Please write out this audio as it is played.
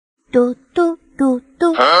嘟嘟嘟嘟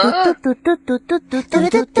嘟嘟嘟嘟嘟嘟嘟嘟嘟嘟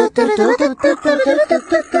嘟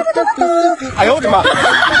嘟嘟嘟。哎呦我的妈！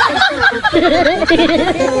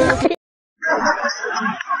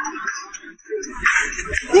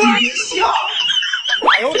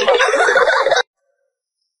哎呦我的妈！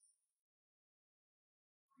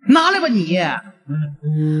拿来吧你！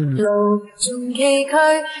路中崎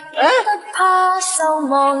岖，不怕受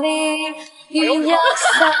磨練，願一生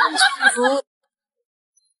盡苦。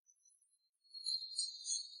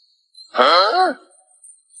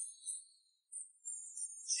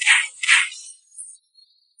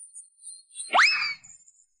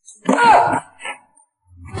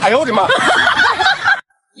哎呦我的妈！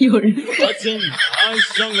有人。我真爱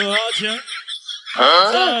上了阿强，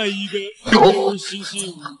在一个没有星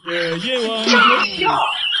星的夜晚，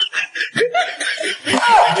飞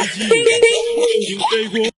机已经飞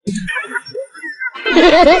过。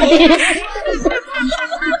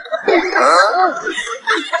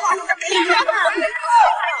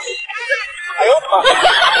哎呦我的妈！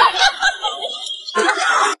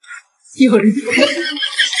有人。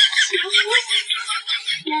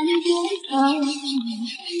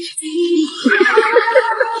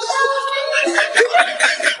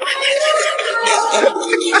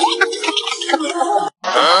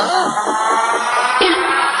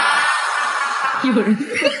有人。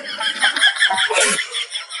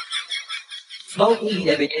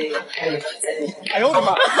哎呦我的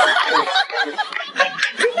妈！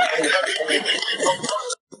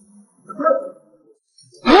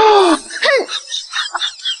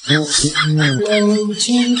路轉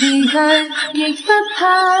崎岖，亦不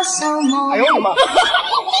怕受磨。哎呦我的妈！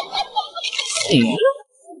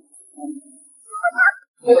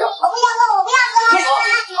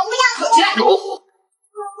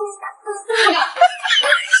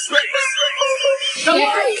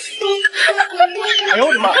哎呦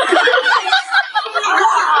我的妈！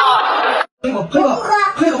喝一口，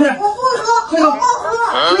喝一口，我不喝，喝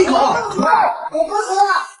一口，喝一口，我不喝。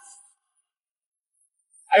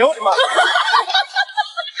哎呦我的妈！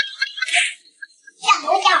下头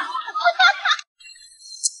下。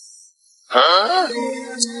妈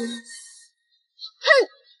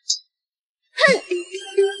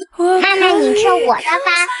妈，你吃我的吧。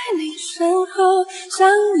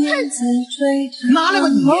拿来吧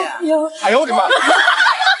你！哎呦我的妈！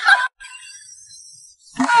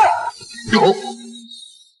有。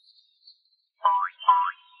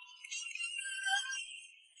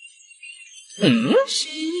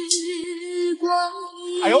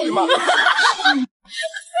哎呦我的妈！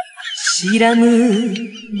知らぬ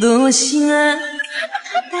同士が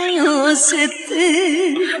肩寄せ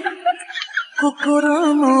て心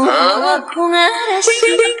も焦がらして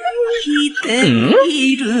きて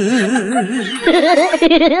いる。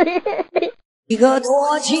一个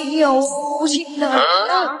多情又无情的人，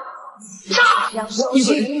像有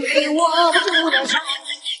心被握不住的手，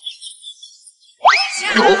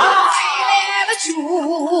想要捏不住。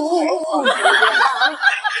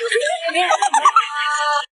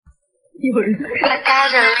有人。他开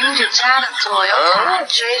着邻居家的左右塔，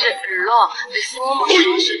追着日落，被父母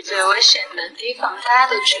说是最危险的地方，他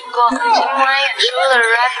都去过。今晚演出的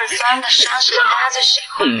rapper 算得上是他最喜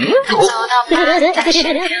欢。他走到吧台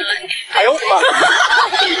前面了一哎呦我的妈！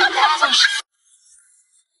他总是。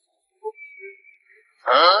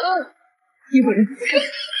有人。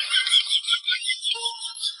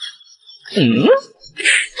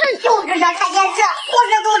就是想看电视，我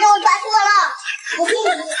这都转错了，我给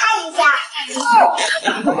你看一下。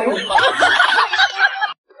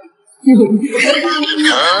有人。哎呦我的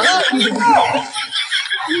妈！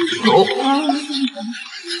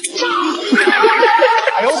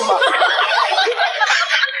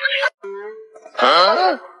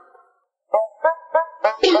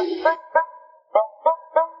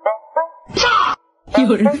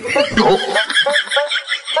有人。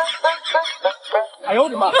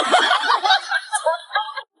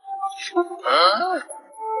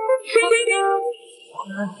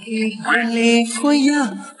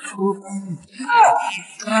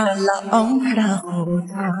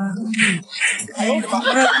哎呦我的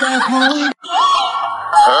妈！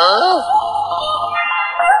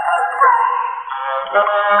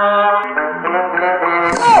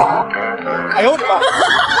哎呦我的妈！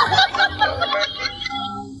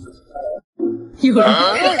有人。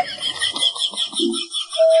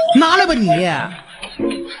拿来吧你！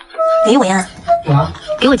给我呀！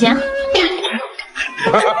给我钱！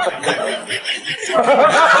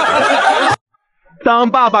当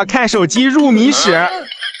爸爸看手机入迷时，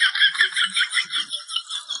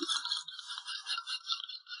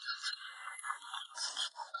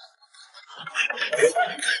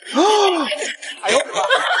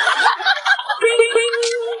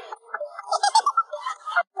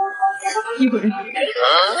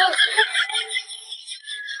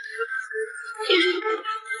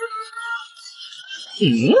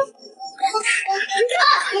你快给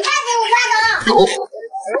我抓走！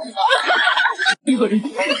有人。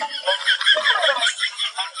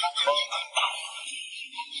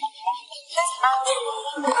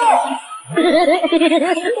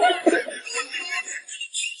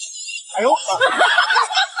哎呦！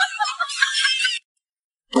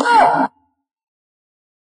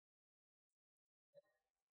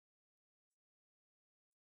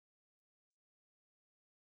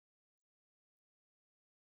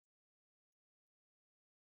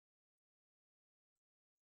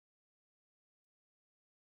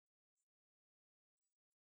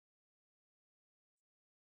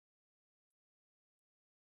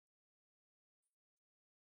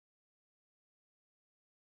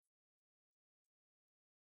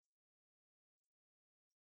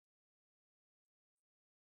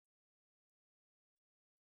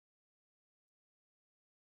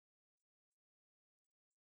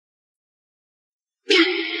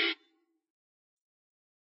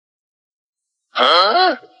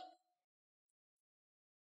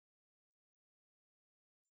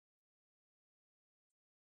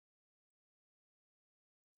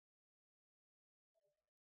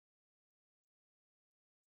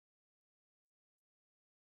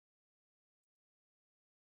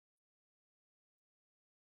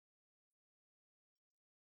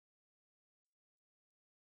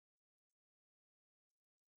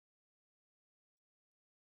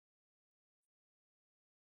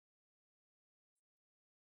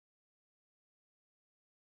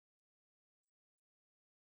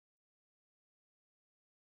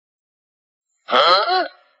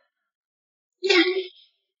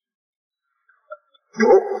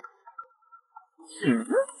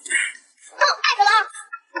太可了，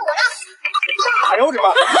我让。哎呦我的妈！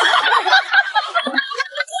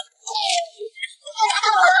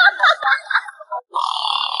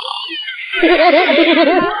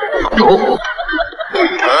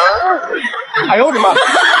哎呦我的妈！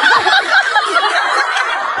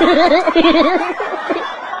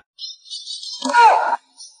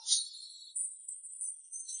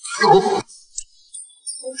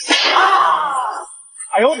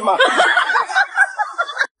哎呦我的妈！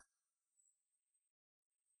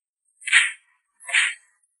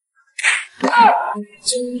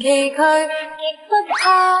傳奇佢亦不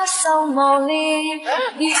怕受磨練，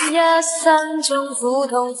於一生中苦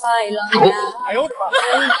痛快樂也。哎呦我的媽！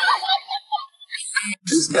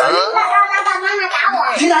爸，妈妈打我！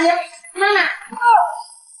谁打你？妈妈。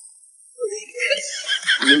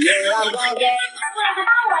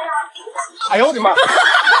哎呦我的妈！爸，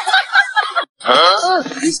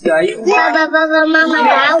妈妈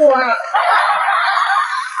打我！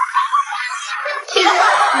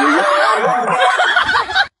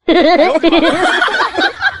傳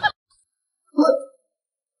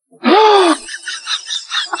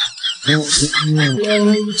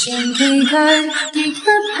奇佢亦不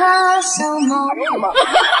怕受磨練。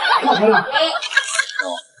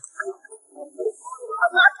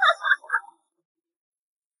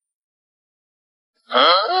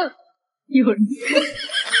有人。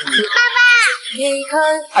奇佢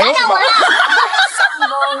哎呦我的媽！受磨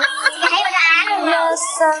練，还有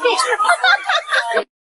啥？一生。